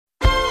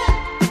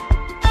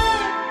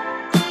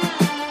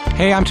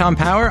Hey, I'm Tom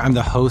Power. I'm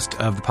the host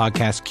of the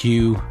podcast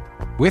Q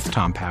with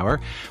Tom Power,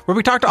 where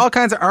we talk to all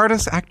kinds of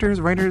artists,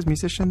 actors, writers,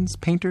 musicians,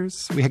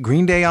 painters. We had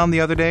Green Day on the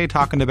other day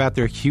talking about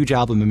their huge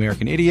album,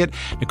 American Idiot.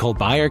 Nicole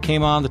Byer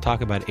came on to talk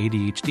about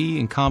ADHD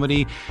and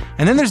comedy.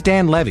 And then there's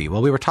Dan Levy.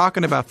 While we were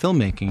talking about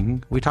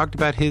filmmaking, we talked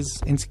about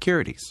his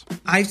insecurities.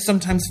 I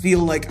sometimes feel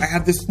like I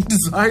have this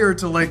desire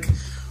to,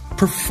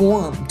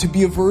 perform, to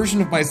be a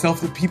version of myself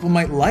that people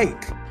might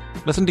like.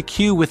 Listen to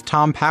Q with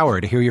Tom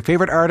Power to hear your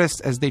favorite artists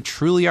as they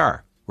truly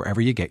are,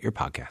 wherever you get your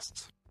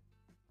podcasts.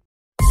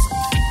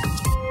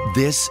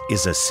 This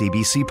is a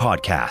CBC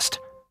podcast.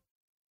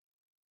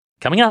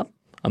 Coming up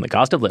on The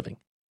Cost of Living.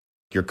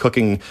 You're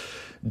cooking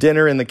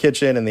dinner in the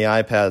kitchen and the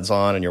iPad's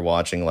on and you're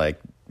watching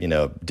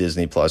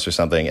Disney Plus or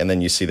something, and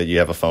then you see that you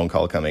have a phone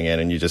call coming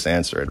in and you just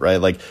answer it,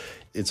 right?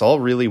 It's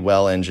all really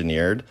well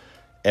engineered.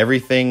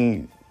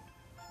 Everything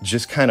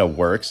just kind of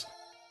works.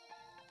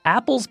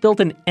 Apple's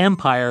built an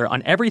empire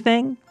on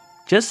everything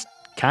just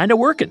kind of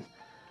working.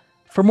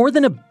 For more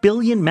than 1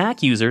 billion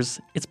Mac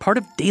users, it's part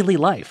of daily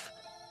life.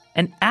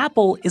 And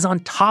Apple is on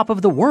top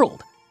of the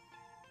world.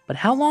 But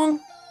how long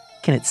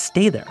can it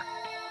stay there?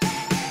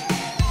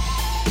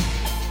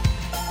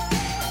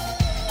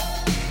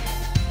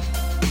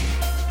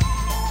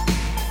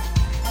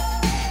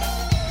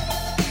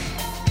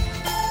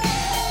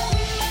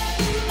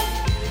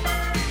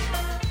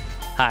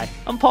 Hi,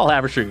 I'm Paul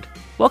Haberstrood.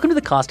 Welcome to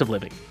The Cost of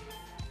Living.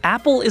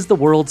 Apple is the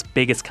world's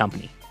biggest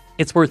company.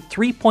 It's worth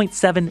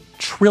 $3.7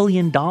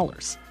 trillion.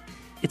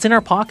 It's in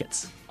our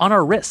pockets, on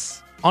our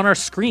wrists, on our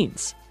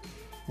screens.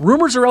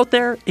 Rumors are out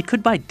there it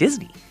could buy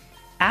Disney.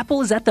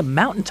 Apple is at the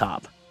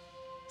mountaintop.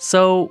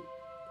 So,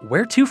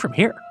 where to from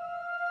here?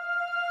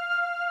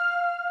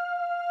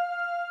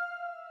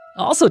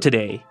 Also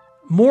today,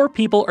 more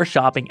people are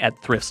shopping at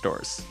thrift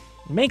stores.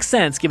 Makes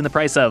sense given the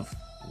price of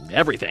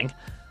everything.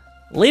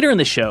 Later in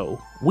the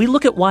show, we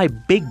look at why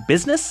big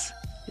business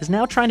is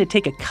now trying to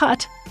take a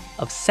cut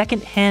of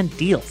second-hand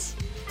deals.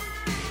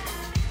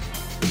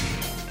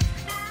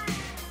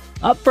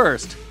 Up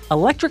first,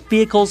 electric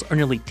vehicles are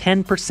nearly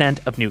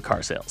 10% of new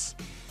car sales.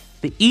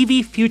 The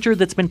EV future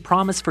that's been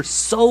promised for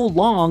so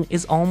long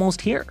is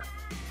almost here.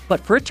 But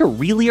for it to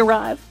really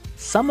arrive,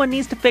 someone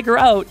needs to figure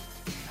out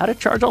how to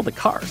charge all the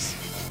cars.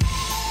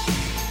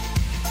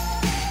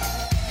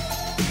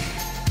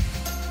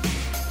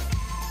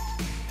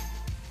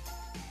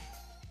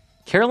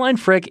 Caroline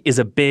Frick is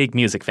a big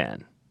music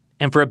fan.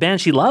 And for a band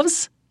she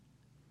loves,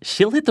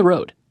 she'll hit the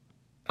road.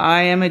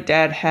 I am a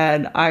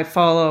Deadhead. I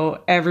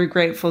follow every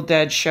Grateful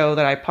Dead show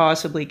that I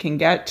possibly can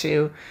get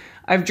to.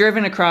 I've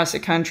driven across the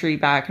country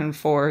back and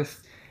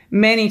forth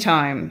many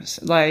times.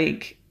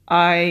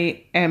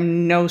 I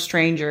am no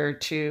stranger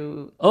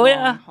to... Oh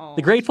yeah,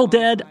 the Grateful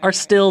Dead are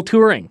still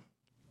touring.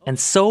 And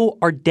so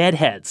are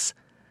Deadheads.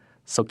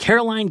 So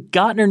Caroline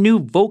got in her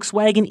new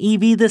Volkswagen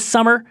EV this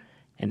summer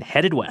and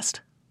headed west.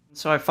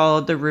 So I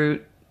followed the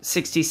Route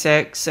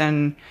 66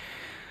 and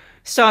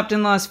stopped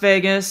in Las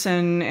Vegas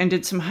and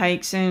did some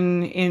hikes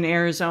in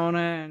Arizona.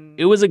 And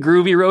it was a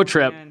groovy road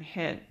trip. And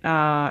hit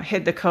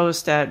the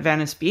coast at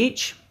Venice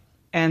Beach,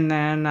 and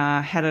then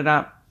headed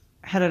up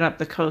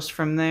the coast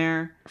from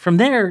there. From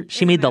there,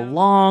 she made the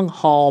long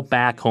haul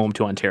back home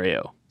to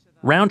Ontario.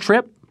 Round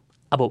trip,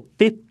 about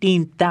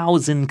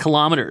 15,000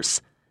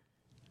 kilometers.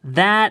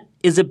 That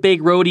is a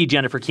big roadie,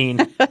 Jennifer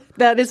Keene.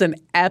 That is an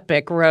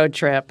epic road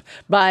trip,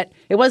 but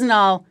it wasn't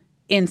all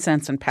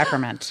incense and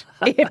peppermint,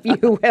 if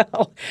you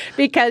will,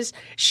 because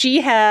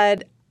she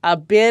had a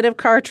bit of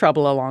car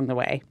trouble along the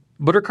way.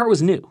 But her car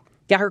was new.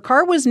 Yeah, her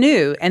car was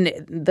new, and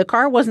the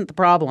car wasn't the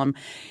problem.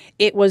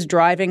 It was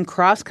driving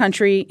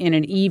cross-country in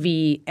an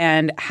EV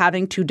and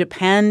having to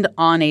depend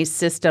on a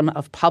system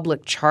of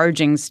public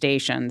charging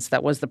stations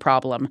that was the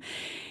problem.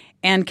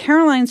 And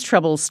Caroline's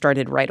troubles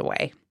started right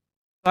away.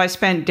 I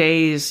spent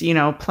days,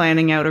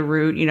 planning out a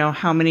route,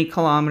 how many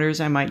kilometers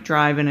I might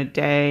drive in a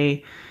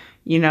day,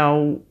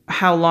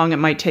 how long it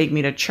might take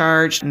me to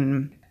charge.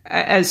 And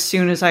as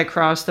soon as I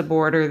crossed the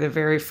border, the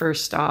very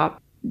first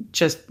stop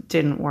just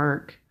didn't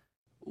work.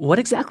 What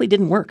exactly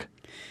didn't work?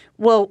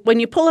 Well, when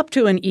you pull up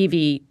to an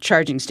EV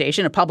charging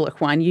station, a public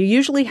one, you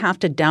usually have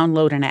to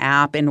download an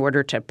app in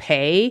order to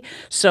pay.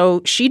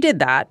 So she did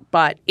that,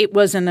 but it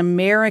was an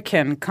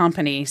American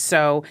company,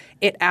 so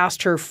it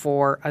asked her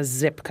for a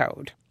zip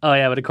code. Oh,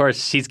 yeah, but of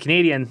course, she's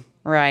Canadian.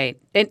 Right.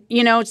 And,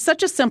 it's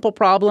such a simple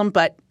problem,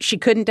 but she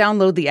couldn't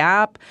download the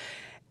app.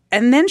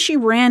 And then she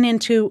ran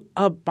into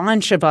a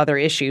bunch of other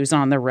issues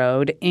on the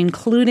road,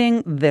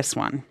 including this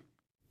one.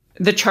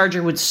 The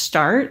charger would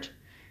start,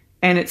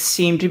 and it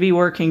seemed to be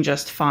working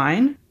just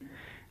fine.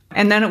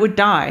 And then it would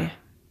die.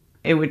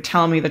 It would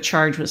tell me the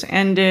charge was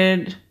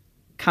ended,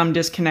 come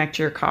disconnect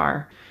your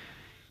car.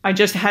 I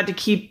just had to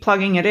keep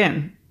plugging it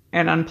in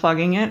and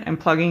unplugging it and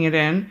plugging it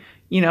in,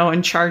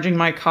 and charging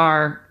my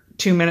car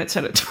 2 minutes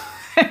at a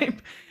time.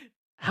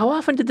 How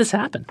often did this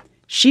happen?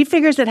 She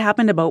figures it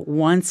happened about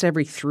once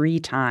every 3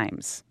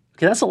 times.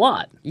 Okay, that's a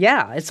lot.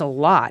 Yeah, it's a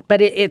lot,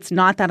 but it's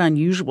not that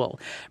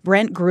unusual.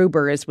 Brent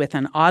Gruber is with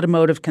an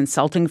automotive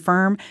consulting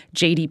firm,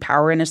 J.D.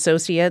 Power and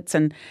Associates,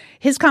 and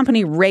his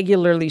company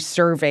regularly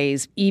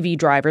surveys EV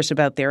drivers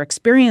about their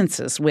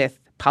experiences with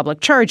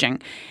public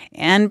charging.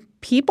 And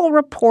people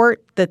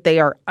report that they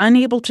are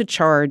unable to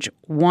charge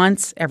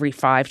once every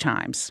 5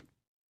 times.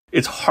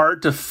 It's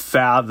hard to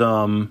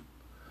fathom,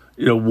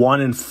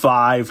 1 in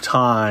 5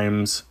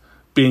 times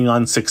being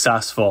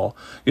unsuccessful.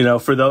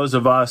 For those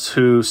of us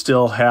who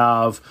still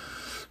have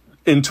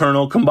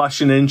internal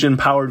combustion engine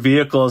powered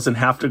vehicles and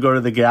have to go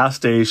to the gas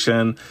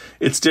station,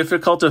 it's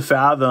difficult to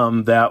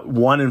fathom that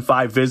 1 in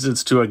 5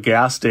 visits to a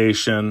gas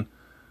station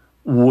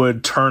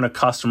would turn a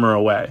customer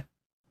away.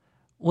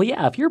 Well,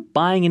 yeah, if you're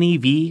buying an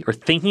EV or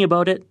thinking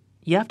about it,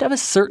 you have to have a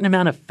certain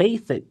amount of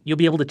faith that you'll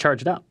be able to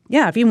charge it up.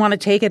 Yeah, if you want to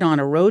take it on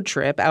a road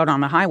trip out on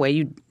the highway,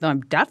 you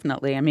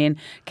definitely. I mean,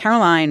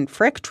 Caroline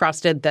Frick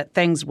trusted that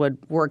things would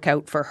work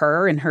out for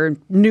her in her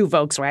new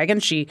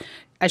Volkswagen.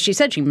 As she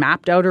said, she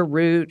mapped out her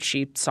route.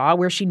 She saw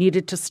where she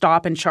needed to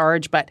stop and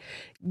charge, but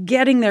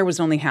getting there was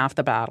only half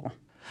the battle.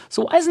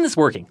 So why isn't this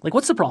working?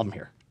 What's the problem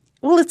here?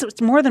 Well, it's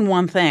more than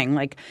one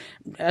thing.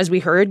 As we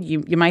heard,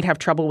 you might have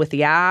trouble with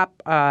the app.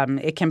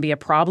 It can be a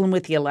problem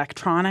with the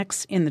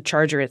electronics in the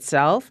charger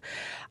itself.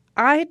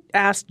 I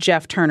asked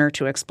Jeff Turner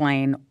to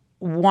explain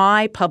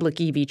why public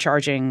EV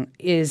charging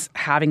is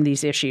having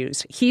these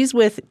issues. He's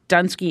with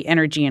Dunsky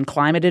Energy and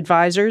Climate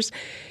Advisors.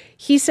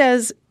 He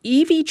says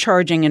EV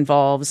charging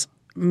involves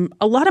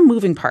a lot of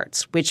moving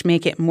parts, which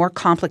make it more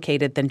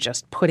complicated than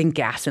just putting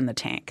gas in the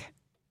tank.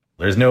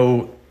 There's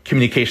no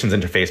communications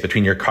interface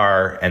between your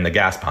car and the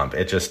gas pump.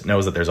 It just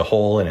knows that there's a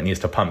hole and it needs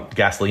to pump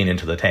gasoline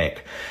into the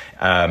tank.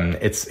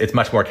 It's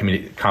much more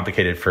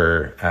complicated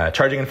for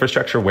charging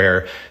infrastructure,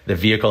 where the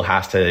vehicle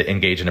has to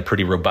engage in a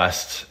pretty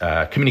robust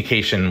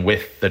communication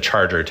with the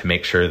charger to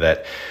make sure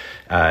that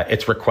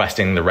it's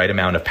requesting the right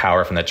amount of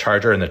power from the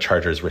charger and the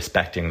charger is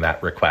respecting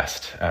that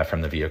request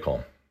from the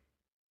vehicle.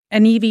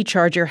 An EV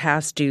charger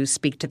has to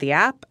speak to the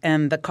app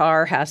and the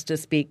car has to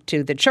speak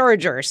to the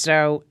charger.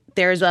 So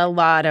there's a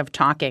lot of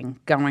talking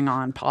going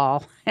on,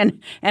 Paul,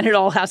 and it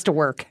all has to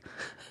work.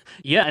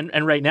 Yeah,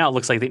 and right now it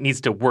looks like it needs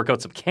to work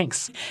out some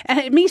kinks. And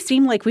it may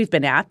seem like we've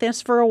been at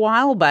this for a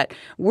while, but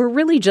we're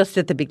really just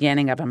at the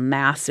beginning of a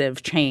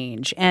massive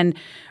change. And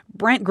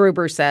Brent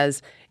Gruber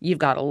says you've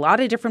got a lot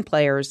of different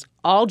players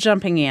all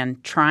jumping in,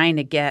 trying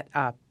to get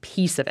a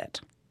piece of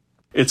it.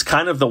 It's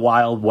kind of the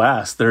Wild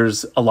West.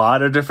 There's a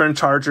lot of different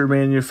charger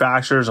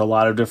manufacturers, a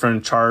lot of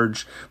different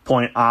charge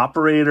point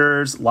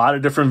operators, a lot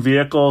of different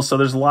vehicles. So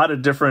there's a lot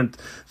of different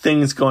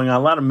things going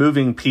on, a lot of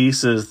moving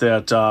pieces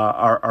that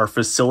are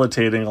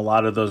facilitating a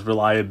lot of those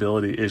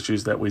reliability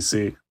issues that we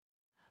see.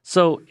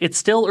 So it's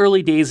still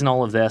early days in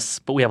all of this,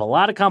 but we have a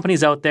lot of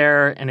companies out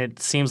there, and it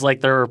seems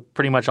like they're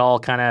pretty much all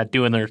kind of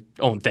doing their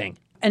own thing.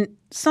 And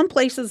some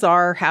places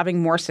are having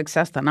more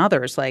success than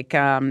others.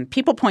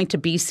 People point to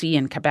BC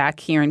and Quebec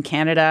here in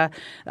Canada.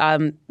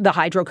 The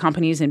hydro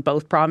companies in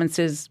both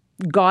provinces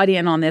got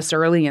in on this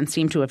early and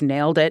seem to have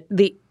nailed it.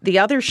 The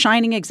other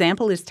shining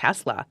example is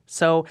Tesla.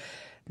 So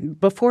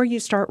before you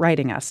start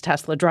writing us,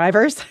 Tesla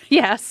drivers,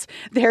 yes,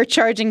 their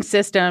charging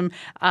system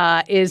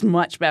is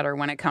much better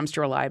when it comes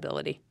to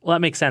reliability. Well, that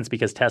makes sense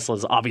because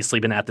Tesla's obviously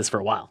been at this for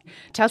a while.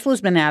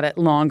 Tesla's been at it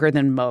longer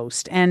than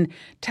most. And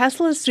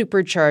Tesla's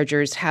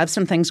superchargers have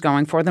some things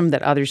going for them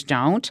that others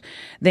don't.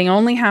 They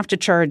only have to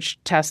charge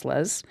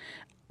Teslas.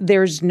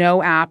 There's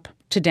no app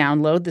to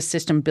download. The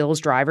system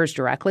bills drivers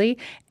directly.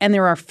 And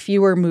there are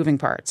fewer moving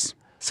parts.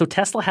 So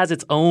Tesla has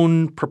its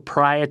own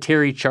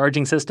proprietary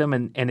charging system,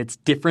 and it's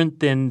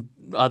different than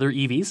other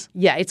EVs?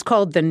 Yeah, it's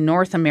called the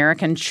North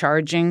American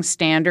Charging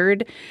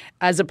Standard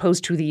as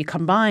opposed to the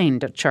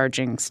Combined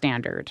Charging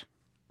Standard.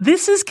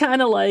 This is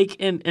kind of like,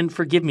 and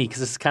forgive me because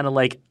this is kind of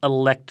like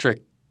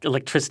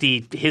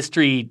electricity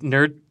history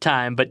nerd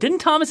time, but didn't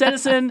Thomas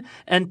Edison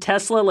and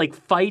Tesla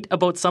fight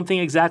about something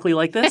exactly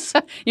like this?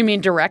 You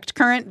mean direct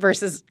current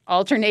versus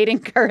alternating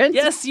current?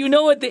 Yes, you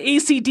know it, the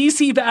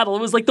AC-DC battle. It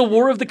was like the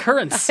war of the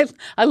currents.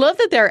 I love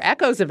that there are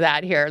echoes of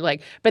that here.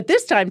 But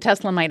this time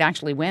Tesla might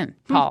actually win,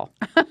 Paul.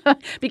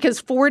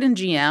 Because Ford and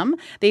GM,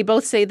 they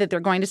both say that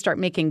they're going to start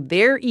making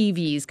their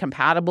EVs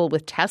compatible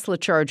with Tesla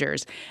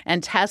chargers.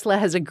 And Tesla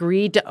has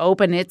agreed to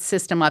open its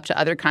system up to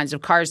other kinds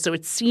of cars. So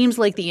it seems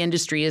like the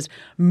industry is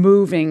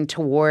moving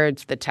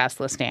towards the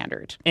Tesla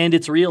standard. And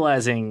it's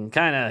realizing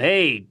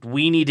hey,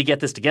 we need to get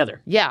this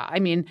together. Yeah, I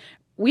mean,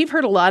 we've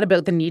heard a lot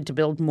about the need to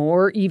build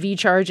more EV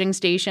charging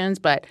stations,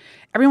 but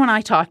everyone I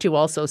talked to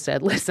also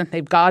said, listen,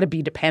 they've got to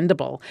be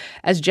dependable.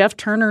 As Jeff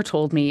Turner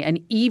told me, an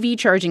EV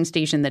charging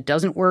station that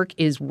doesn't work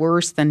is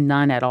worse than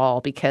none at all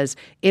because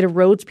it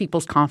erodes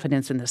people's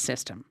confidence in the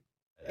system.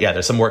 Yeah,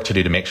 there's some work to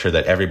do to make sure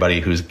that everybody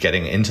who's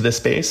getting into this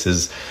space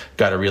has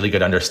got a really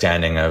good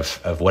understanding of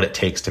what it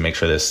takes to make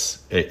sure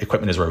this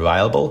equipment is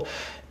reliable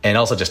and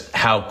also just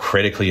how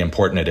critically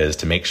important it is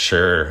to make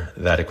sure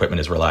that equipment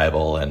is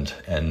reliable and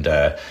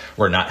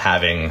we're not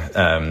having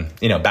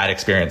bad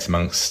experience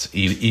amongst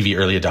EV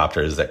early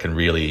adopters that can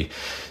really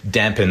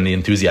dampen the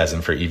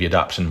enthusiasm for EV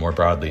adoption more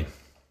broadly.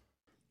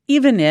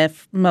 Even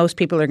if most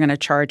people are going to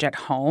charge at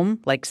home,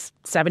 like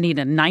 70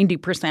 to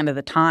 90% of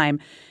the time,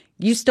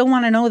 you still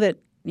want to know that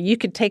you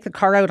could take the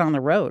car out on the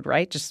road,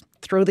 right? Just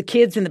throw the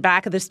kids in the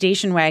back of the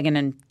station wagon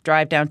and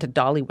drive down to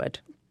Dollywood.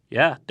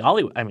 Yeah,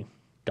 Dollywood. I mean,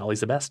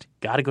 Dolly's the best.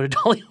 Got to go to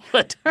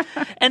Dollywood.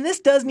 And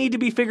this does need to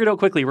be figured out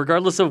quickly,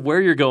 regardless of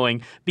where you're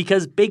going,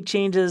 because big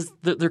changes,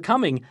 they're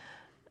coming.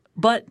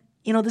 But,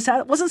 this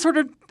wasn't sort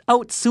of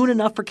out soon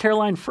enough for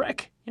Caroline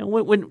Frick.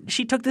 When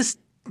she took this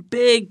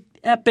big,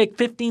 epic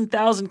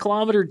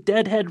 15,000-kilometer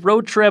deadhead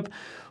road trip,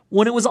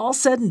 when it was all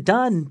said and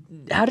done,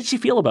 how did she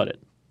feel about it?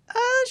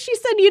 She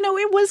said,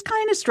 it was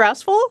kind of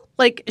stressful.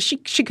 Like, she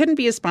couldn't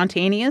be as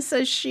spontaneous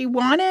as she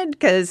wanted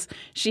because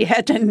she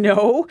had to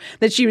know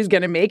that she was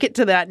going to make it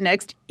to that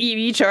next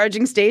EV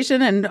charging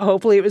station and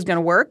hopefully it was going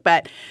to work.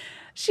 But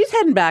she's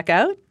heading back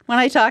out. When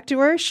I talked to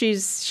her, she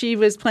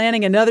was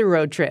planning another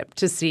road trip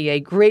to see a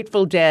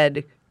Grateful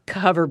Dead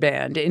cover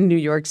band in New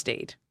York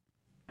State.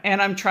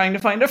 And I'm trying to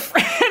find a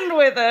friend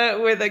with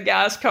a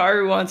gas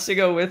car who wants to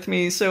go with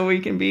me so we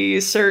can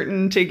be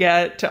certain to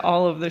get to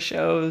all of the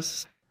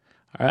shows.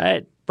 All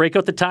right, break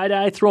out the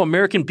tie-dye, throw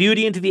American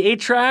Beauty into the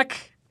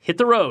 8-track, hit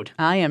the road.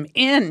 I am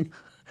in.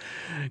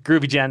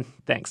 Groovy, Jen.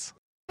 Thanks.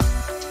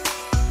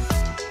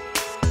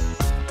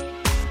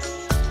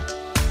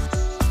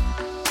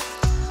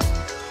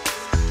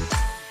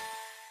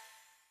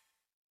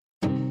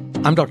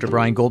 I'm Dr.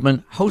 Brian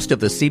Goldman, host of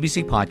the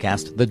CBC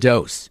podcast, The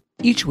Dose.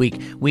 Each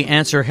week, we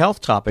answer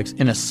health topics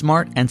in a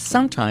smart and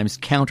sometimes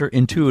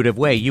counterintuitive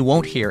way you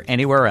won't hear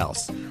anywhere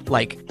else.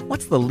 Like,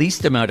 what's the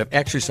least amount of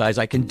exercise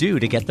I can do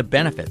to get the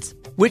benefits?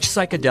 Which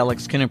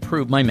psychedelics can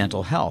improve my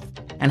mental health?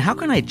 And how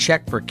can I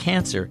check for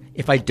cancer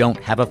if I don't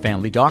have a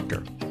family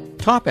doctor?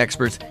 Top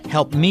experts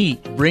help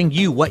me bring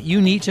you what you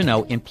need to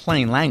know in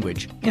plain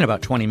language in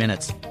about 20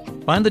 minutes.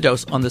 Find The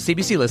Dose on the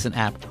CBC Listen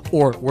app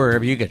or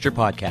wherever you get your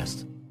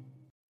podcasts.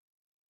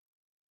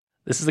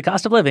 This is The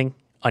Cost of Living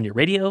on your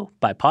radio,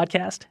 by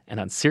podcast, and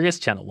on Sirius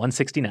Channel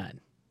 169.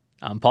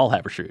 I'm Paul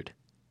Haberstrood.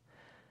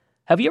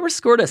 Have you ever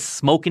scored a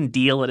smoking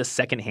deal at a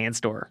secondhand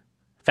store?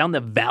 Found the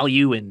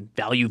value in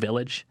Value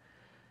Village?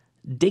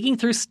 Digging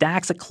through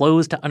stacks of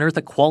clothes to unearth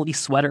a quality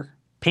sweater?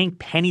 Paying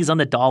pennies on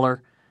the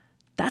dollar?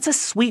 That's a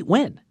sweet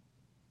win,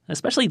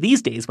 especially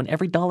these days when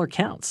every dollar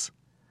counts.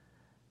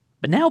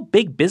 But now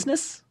big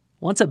business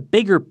wants a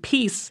bigger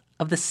piece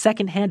of the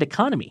secondhand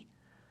economy.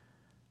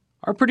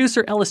 Our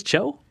producer Ellis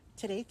Cho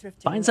Today,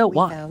 thrifting, finds out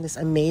why. We found this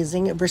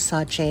amazing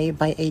Versace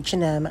by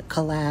H&M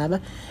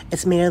collab.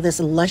 It's made of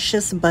this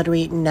luscious,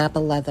 buttery Napa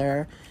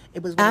leather.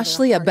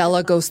 Ashley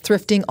Abella goes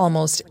thrifting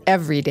almost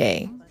every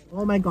day.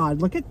 Oh my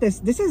God, look at this.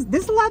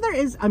 This leather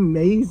is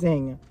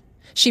amazing.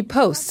 She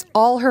posts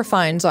all her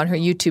finds on her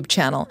YouTube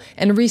channel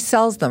and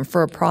resells them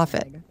for a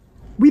profit.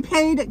 We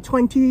paid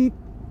 $23,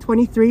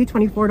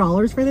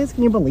 $24 for this.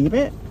 Can you believe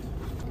it?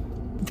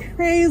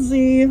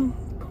 Crazy.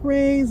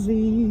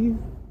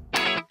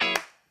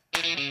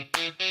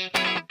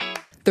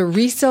 The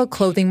resale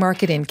clothing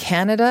market in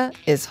Canada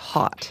is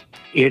hot.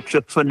 It's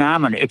a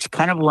phenomenon. It's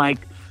kind of like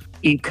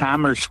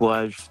e-commerce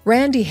was.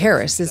 Randy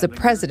Harris is the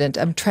president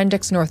of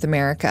Trendex North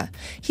America.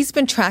 He's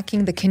been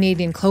tracking the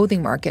Canadian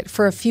clothing market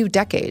for a few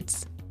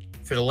decades.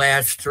 For the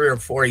last 3 or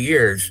 4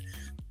 years,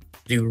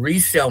 the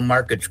resale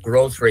market's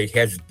growth rate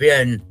has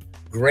been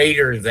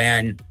greater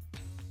than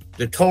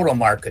the total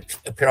market,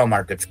 apparel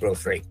market's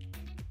growth rate.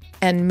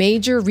 And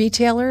major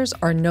retailers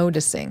are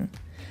noticing.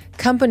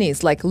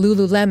 Companies like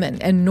Lululemon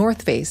and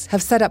North Face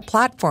have set up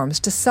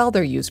platforms to sell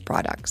their used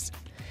products.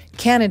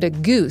 Canada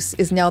Goose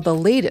is now the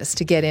latest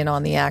to get in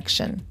on the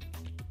action.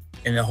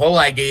 And the whole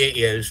idea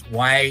is,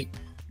 why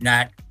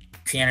not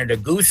Canada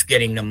Goose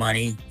getting the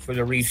money for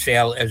the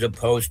resale as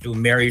opposed to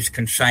Mary's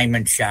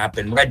Consignment Shop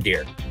in Red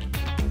Deer?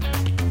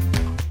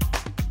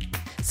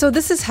 So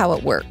this is how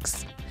it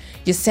works.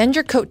 You send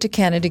your coat to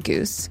Canada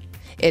Goose.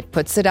 It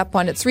puts it up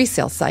on its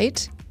resale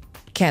site.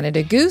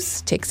 Canada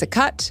Goose takes a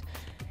cut,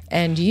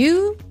 and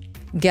you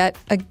get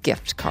a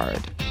gift card.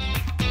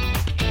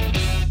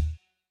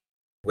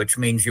 Which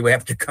means you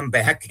have to come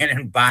back in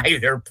and buy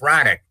their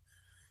product.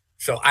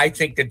 So I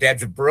think that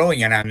that's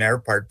brilliant on their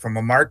part from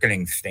a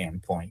marketing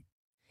standpoint.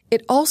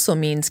 It also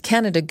means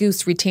Canada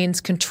Goose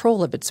retains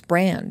control of its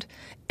brand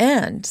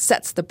and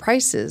sets the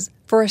prices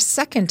for a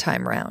second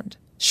time round.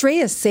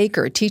 Shreya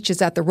Saker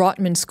teaches at the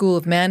Rotman School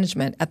of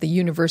Management at the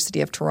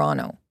University of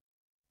Toronto.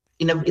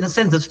 In a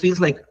sense, this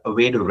feels like a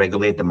way to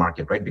regulate the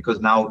market, right?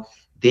 Because now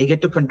they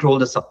get to control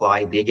the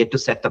supply, they get to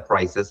set the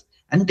prices,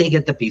 and they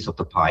get the piece of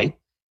the pie.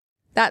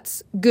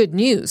 That's good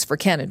news for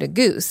Canada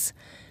Goose.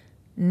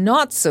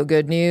 Not so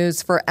good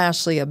news for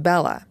Ashley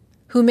Abella,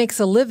 who makes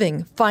a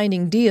living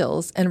finding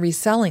deals and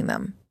reselling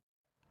them.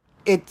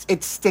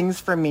 It stings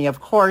for me,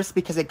 of course,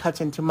 because it cuts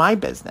into my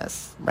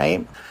business,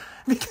 right?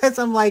 because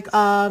I'm like,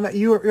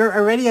 you're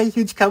already a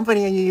huge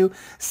company and you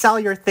sell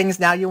your things.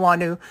 Now you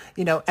want to,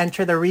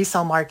 enter the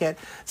resale market.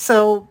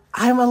 So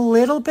I'm a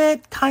little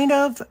bit kind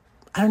of,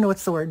 I don't know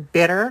what's the word,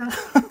 bitter.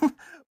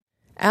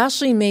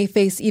 Ashley may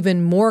face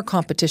even more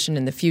competition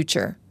in the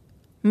future.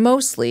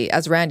 Mostly,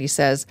 as Randy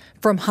says,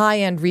 from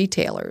high-end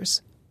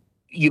retailers.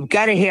 You've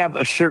got to have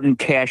a certain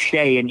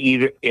cachet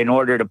in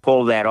order to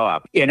pull that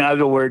off. In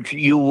other words,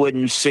 you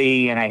wouldn't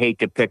see, and I hate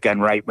to pick on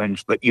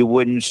Reitman's, but you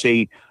wouldn't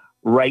see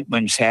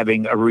Reitman's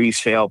having a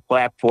resale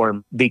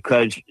platform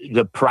because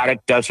the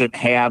product doesn't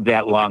have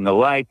that long a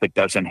life. It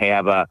doesn't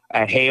have a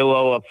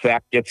halo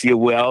effect, if you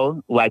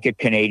will, like a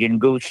Canadian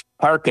Goose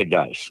parka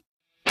does.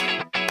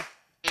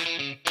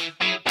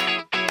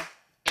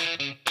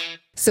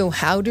 So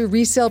how do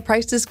resale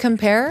prices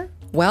compare?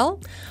 Well,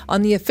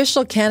 on the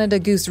official Canada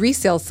Goose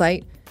resale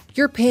site,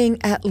 you're paying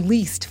at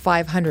least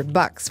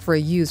 $500 for a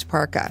used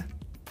parka.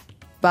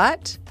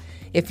 But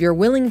if you're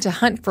willing to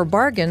hunt for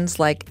bargains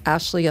like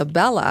Ashley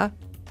Abella,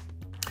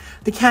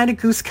 the Canada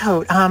Goose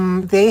coat,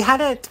 they had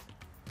it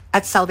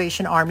at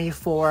Salvation Army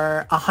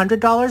for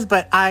 $100,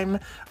 but I'm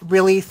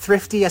really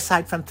thrifty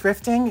aside from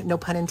thrifting, no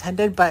pun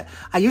intended, but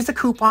I used a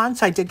coupon,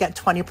 so I did get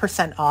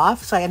 20%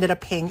 off, so I ended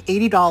up paying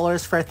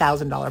 $80 for a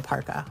 $1,000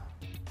 parka.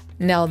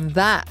 Now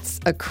that's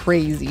a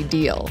crazy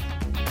deal.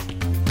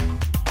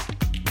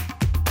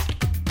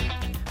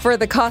 For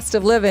the Cost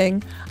of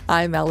Living,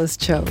 I'm Alice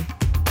Cho.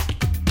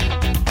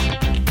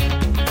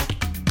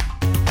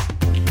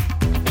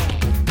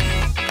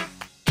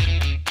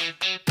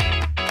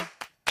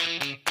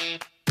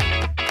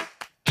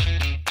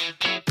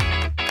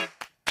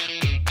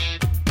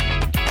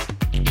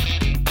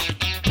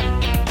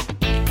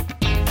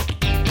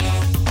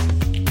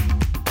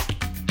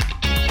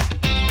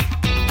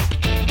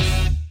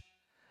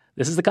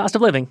 This is The Cost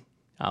of Living.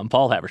 I'm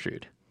Paul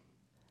Haberstrood.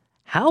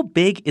 How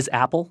big is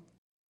Apple?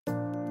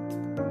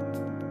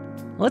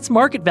 Well, its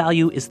market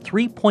value is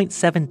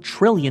 3.7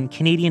 trillion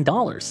Canadian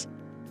dollars.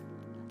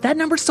 That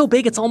number's so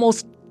big it's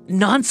almost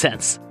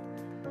nonsense.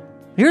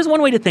 Here's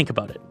one way to think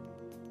about it.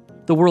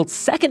 The world's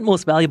second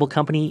most valuable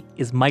company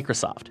is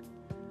Microsoft.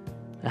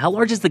 How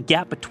large is the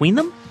gap between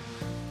them?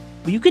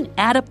 Well, you can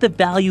add up the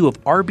value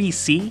of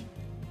RBC,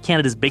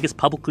 Canada's biggest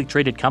publicly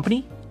traded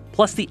company,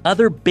 plus the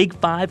other big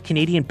 5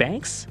 Canadian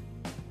banks.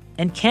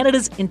 And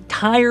Canada's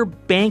entire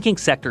banking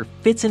sector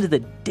fits into the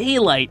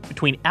daylight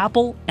between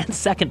Apple and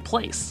second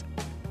place.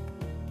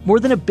 More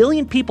than 1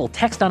 billion people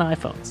text on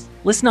iPhones,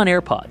 listen on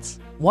AirPods,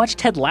 watch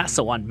Ted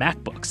Lasso on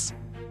MacBooks.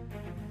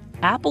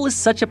 Apple is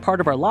such a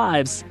part of our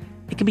lives,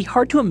 it can be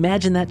hard to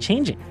imagine that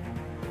changing.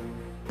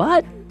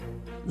 But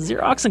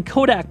Xerox and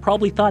Kodak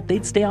probably thought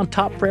they'd stay on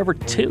top forever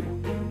too.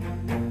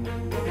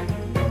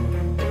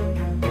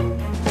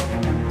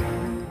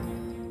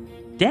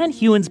 Dan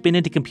Hewen's been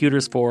into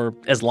computers for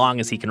as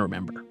long as he can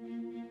remember.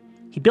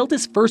 He built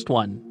his first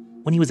one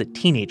when he was a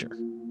teenager.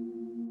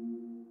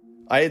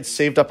 I had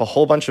saved up a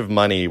whole bunch of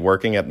money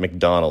working at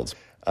McDonald's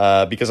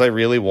because I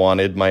really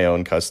wanted my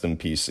own custom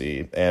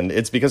PC. And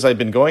it's because I'd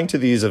been going to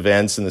these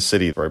events in the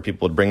city where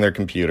people would bring their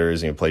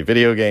computers and play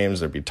video games.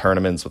 There'd be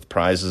tournaments with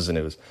prizes, and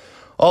it was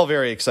all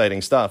very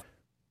exciting stuff.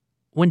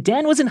 When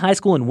Dan was in high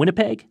school in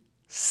Winnipeg,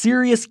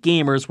 serious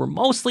gamers were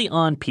mostly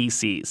on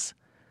PCs.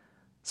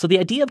 So the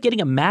idea of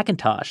getting a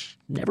Macintosh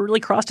never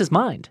really crossed his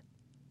mind.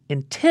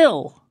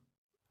 Until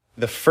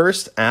the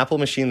first Apple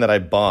machine that I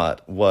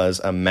bought was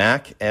a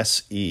Mac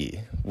SE,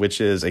 which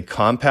is a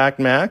compact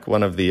Mac,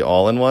 one of the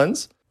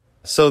all-in-ones.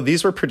 So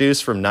these were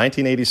produced from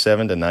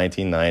 1987 to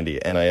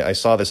 1990. And I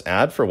saw this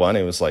ad for one.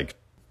 It was like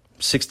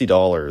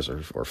 $60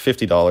 or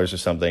 $50 or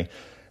something.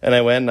 And I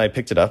went and I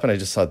picked it up and I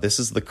just thought, this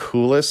is the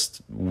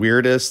coolest,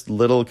 weirdest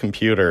little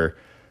computer.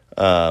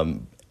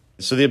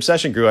 So the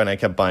obsession grew and I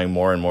kept buying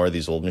more and more of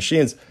these old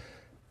machines.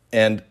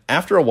 And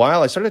after a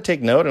while, I started to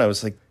take note and I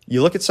was like,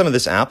 you look at some of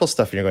this Apple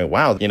stuff and you're going,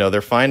 wow,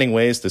 they're finding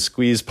ways to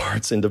squeeze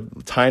parts into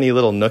tiny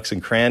little nooks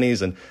and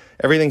crannies and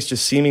everything's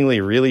just seemingly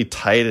really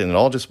tight and it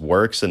all just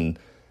works. And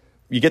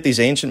you get these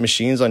ancient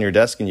machines on your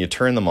desk and you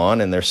turn them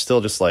on and they're still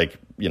just like,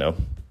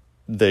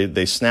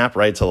 they snap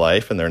right to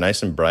life and they're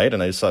nice and bright.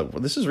 And I just thought,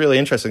 well, this is really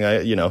interesting. I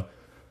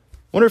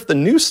wonder if the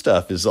new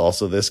stuff is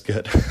also this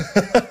good.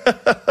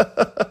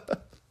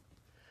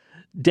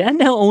 Dan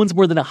now owns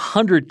more than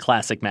 100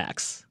 classic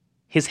Macs.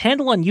 His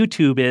handle on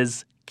YouTube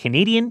is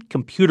Canadian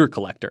Computer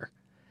Collector.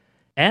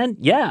 And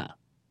yeah,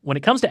 when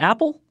it comes to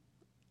Apple,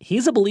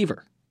 he's a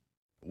believer.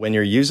 When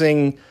you're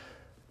using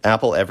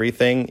Apple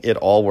everything, it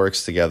all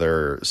works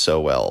together so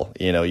well.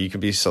 You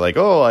could be so like,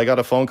 oh, I got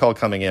a phone call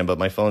coming in, but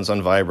my phone's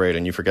on vibrate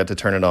and you forget to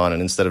turn it on.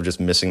 And instead of just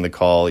missing the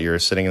call, you're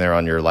sitting there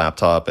on your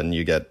laptop and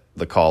you get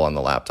the call on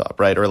the laptop,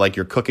 right? Or like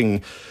you're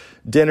cooking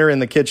dinner in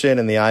the kitchen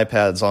and the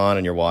iPad's on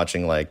and you're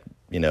watching like,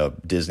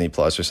 Disney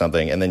Plus or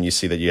something, and then you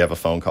see that you have a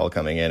phone call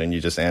coming in and you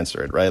just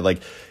answer it, right?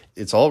 Like,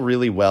 it's all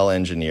really well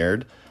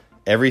engineered.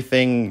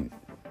 Everything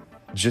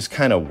just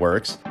kind of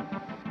works.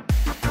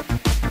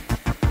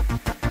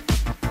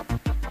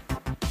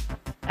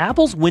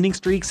 Apple's winning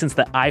streak since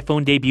the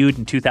iPhone debuted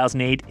in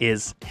 2008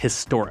 is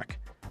historic.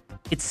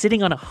 It's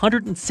sitting on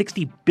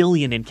 $160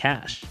 billion in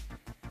cash.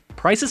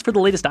 Prices for the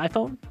latest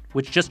iPhone,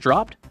 which just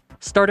dropped,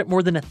 start at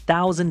more than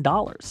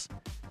 $1,000.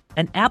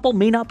 And Apple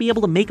may not be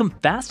able to make them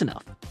fast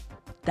enough.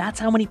 That's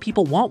how many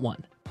people want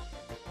one.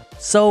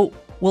 So,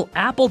 will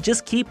Apple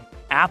just keep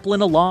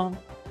appling along,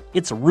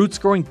 its roots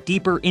growing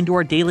deeper into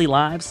our daily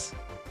lives?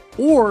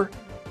 Or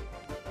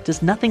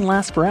does nothing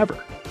last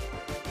forever?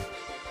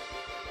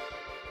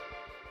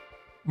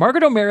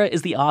 Margaret O'Meara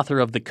is the author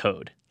of The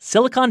Code,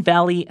 Silicon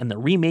Valley and the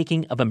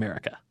Remaking of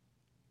America.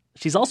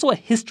 She's also a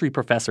history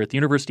professor at the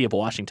University of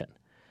Washington.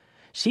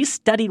 She's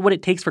studied what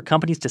it takes for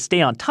companies to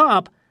stay on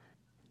top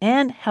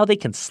and how they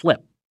can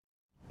slip.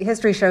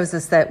 History shows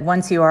us that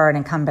once you are an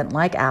incumbent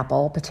like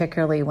Apple,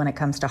 particularly when it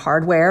comes to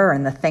hardware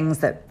and the things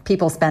that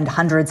people spend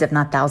hundreds, if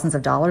not thousands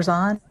of dollars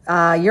on,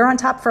 you're on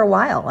top for a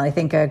while. I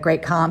think a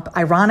great comp,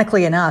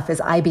 ironically enough, is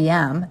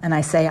IBM. And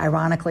I say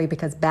ironically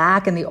because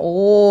back in the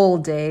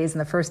old days, in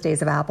the first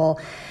days of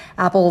Apple,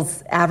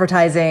 Apple's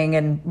advertising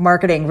and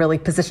marketing really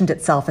positioned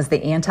itself as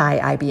the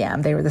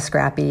anti-IBM. They were the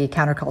scrappy,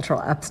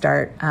 countercultural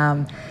upstart.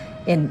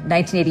 In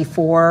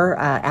 1984,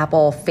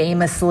 Apple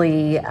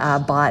famously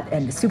bought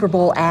a Super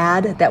Bowl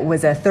ad that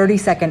was a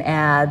 30-second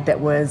ad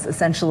that was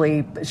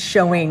essentially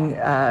showing,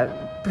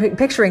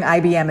 picturing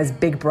IBM as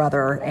Big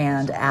Brother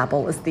and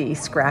Apple as the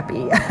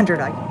scrappy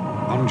underdog.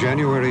 On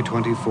January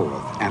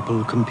 24th,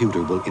 Apple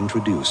Computer will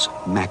introduce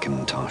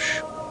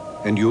Macintosh.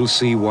 And you'll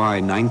see why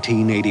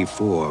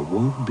 1984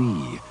 won't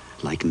be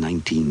like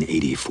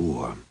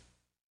 1984.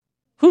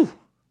 Whew.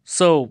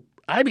 So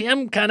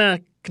IBM kind of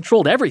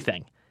controlled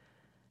everything.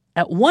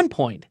 At one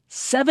point,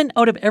 7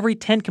 out of every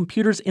 10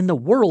 computers in the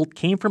world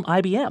came from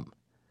IBM.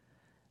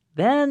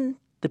 Then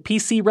the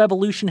PC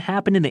revolution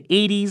happened in the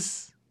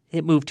 80s,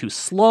 it moved too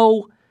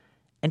slow,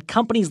 and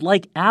companies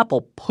like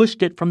Apple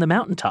pushed it from the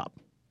mountaintop.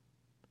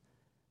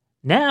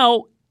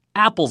 Now,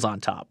 Apple's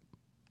on top.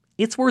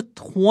 It's worth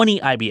 20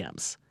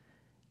 IBMs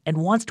and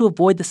wants to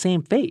avoid the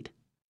same fate.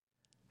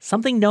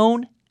 Something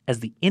known as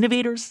the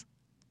innovator's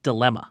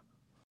dilemma.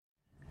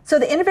 So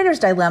the innovator's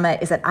dilemma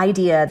is that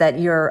idea that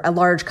a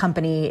large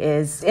company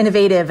is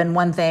innovative in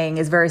one thing,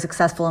 is very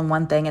successful in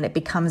one thing, and it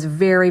becomes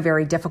very,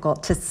 very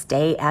difficult to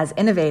stay as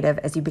innovative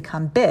as you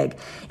become big,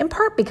 in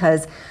part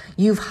because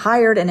you've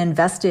hired and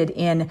invested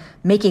in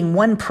making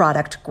one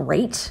product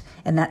great,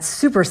 and that's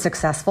super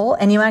successful,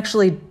 and you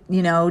actually,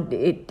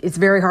 it's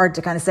very hard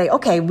to kind of say,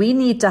 okay, we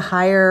need to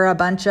hire a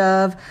bunch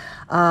of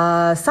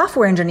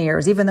software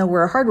engineers, even though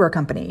we're a hardware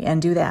company,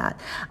 and do that.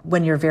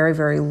 When you're very,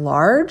 very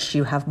large,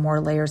 you have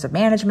more layers of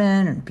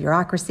management and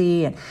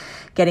bureaucracy and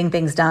getting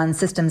things done.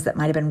 Systems that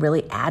might have been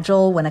really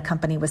agile when a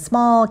company was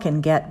small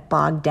can get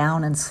bogged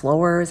down and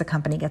slower as a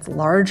company gets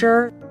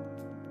larger.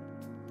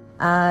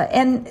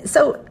 And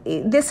so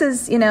this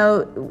is,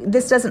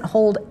 this doesn't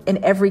hold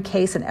in every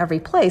case in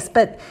every place,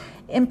 but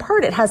in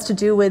part it has to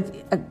do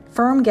with a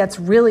firm gets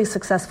really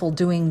successful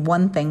doing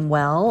one thing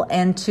well,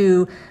 and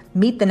to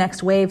meet the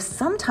next wave,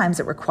 sometimes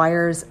it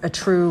requires a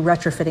true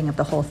retrofitting of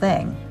the whole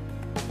thing.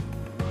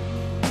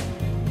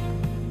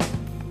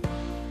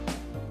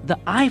 The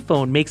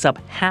iPhone makes up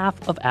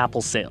half of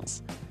Apple's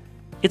sales.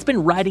 It's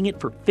been riding it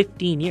for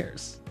 15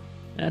 years.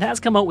 It has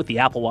come out with the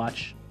Apple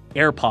Watch,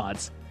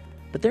 AirPods,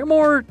 but they're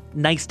more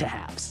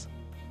nice-to-haves.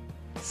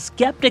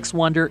 Skeptics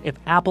wonder if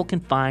Apple can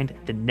find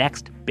the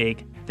next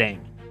big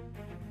thing.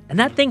 And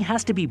that thing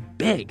has to be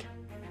big.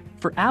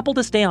 For Apple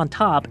to stay on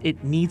top,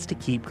 it needs to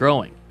keep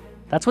growing.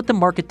 That's what the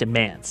market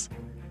demands.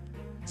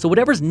 So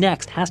whatever's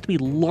next has to be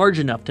large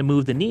enough to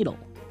move the needle.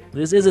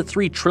 This is a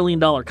 $3 trillion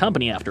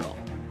company after all.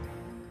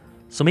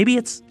 So maybe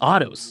it's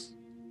autos.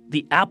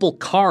 The Apple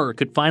Car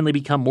could finally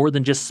become more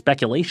than just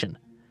speculation.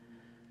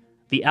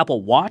 The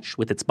Apple Watch,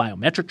 with its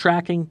biometric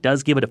tracking,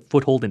 does give it a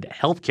foothold into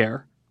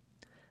healthcare.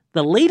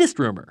 The latest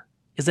rumor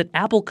is that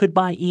Apple could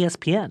buy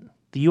ESPN,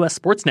 the U.S.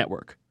 sports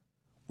network,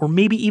 or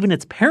maybe even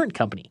its parent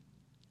company,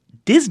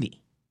 Disney.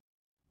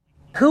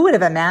 Who would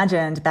have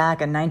imagined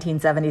back in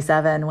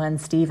 1977 when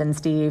Steve and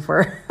Steve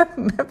were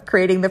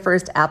creating the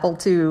first Apple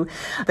II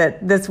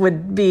that this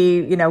would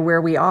be,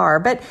 where we are.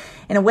 But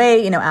in a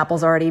way,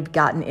 Apple's already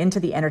gotten into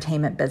the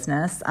entertainment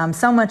business.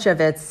 So much of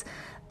it's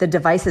the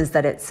devices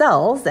that it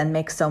sells and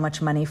makes so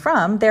much money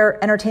from,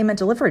 they're entertainment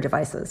delivery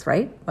devices,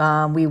 right?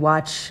 We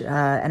watch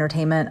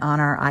entertainment on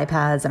our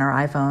iPads and our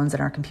iPhones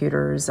and our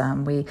computers.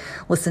 We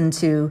listen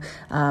to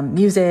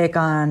music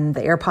on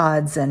the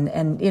AirPods,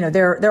 and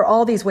there are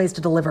all these ways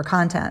to deliver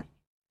content.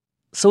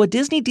 So a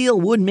Disney deal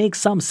would make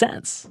some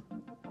sense.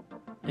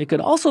 It could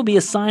also be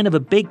a sign of a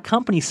big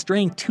company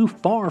straying too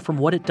far from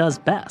what it does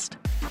best.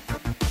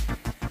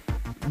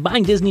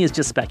 Buying Disney is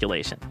just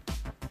speculation.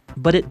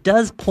 But it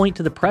does point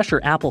to the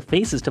pressure Apple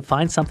faces to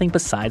find something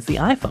besides the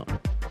iPhone.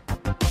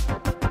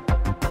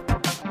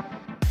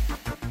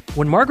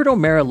 When Margaret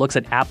O'Meara looks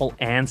at Apple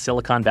and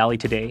Silicon Valley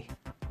today,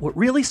 what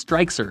really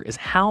strikes her is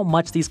how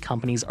much these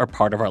companies are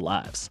part of our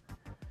lives.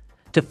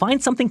 To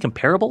find something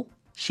comparable,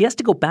 she has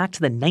to go back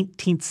to the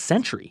 19th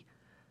century,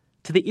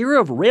 to the era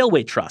of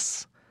railway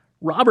trusts,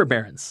 robber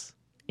barons,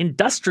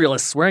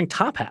 industrialists wearing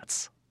top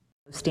hats.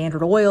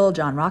 Standard Oil,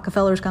 John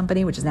Rockefeller's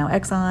company, which is now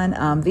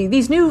Exxon.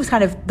 These new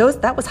kind of,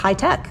 that was high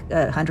tech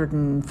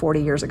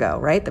 140 years ago,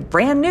 right? The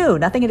brand new,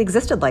 nothing had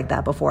existed like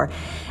that before.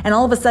 And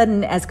all of a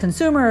sudden, as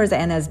consumers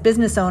and as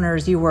business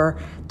owners, you were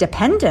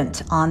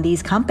dependent on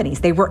these companies.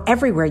 They were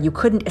everywhere. You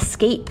couldn't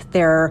escape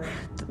their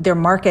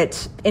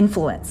market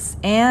influence.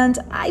 And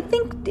I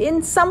think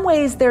in some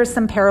ways there's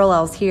some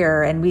parallels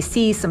here, and we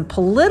see some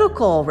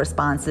political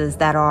responses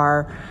that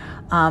are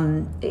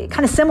kind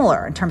of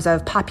similar in terms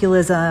of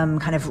populism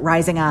kind of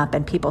rising up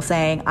and people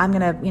saying, I'm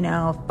going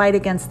to, fight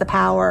against the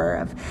power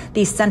of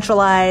these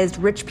centralized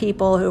rich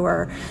people who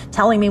are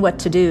telling me what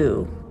to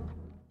do.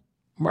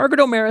 Margaret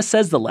O'Mara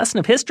says the lesson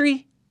of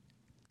history,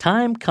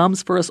 time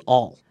comes for us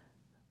all.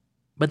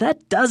 But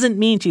that doesn't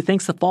mean she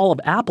thinks the fall of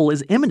Apple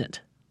is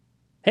imminent.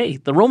 Hey,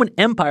 the Roman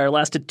Empire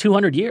lasted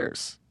 200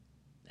 years.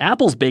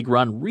 Apple's big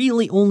run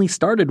really only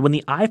started when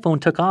the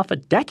iPhone took off a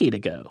decade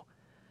ago.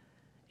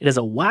 It is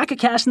a whack of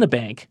cash in the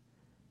bank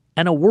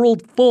and a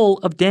world full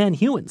of Dan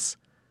Hewins,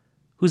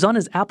 who's on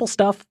his Apple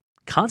stuff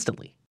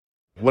constantly.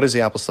 What is the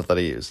Apple stuff that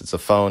I use? It's a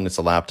phone, it's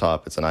a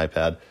laptop, it's an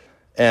iPad.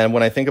 And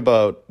when I think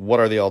about what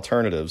are the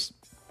alternatives,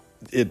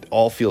 it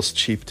all feels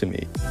cheap to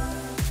me.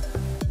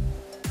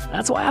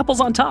 That's why Apple's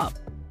on top.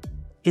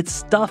 Its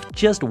stuff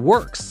just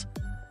works.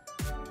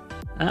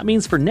 That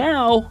means for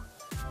now,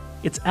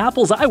 it's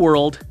Apple's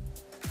iWorld,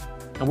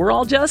 and we're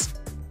all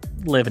just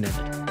living in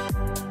it.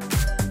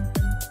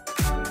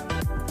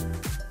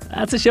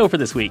 That's the show for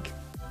this week.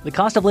 The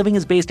Cost of Living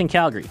is based in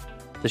Calgary.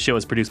 The show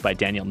is produced by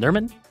Daniel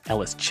Nerman,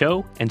 Ellis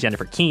Cho, and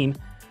Jennifer Keene,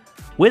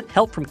 with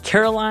help from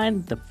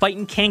Caroline, the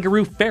fighting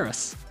kangaroo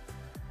Ferris.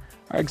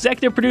 Our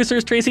executive producer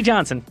is Tracy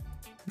Johnson.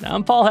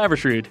 I'm Paul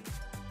Havershrud.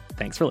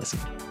 Thanks for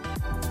listening.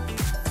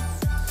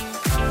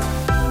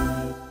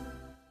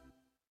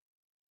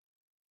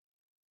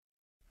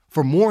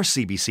 For more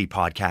CBC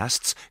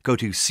podcasts, go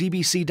to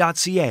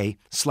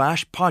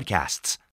cbc.ca/podcasts.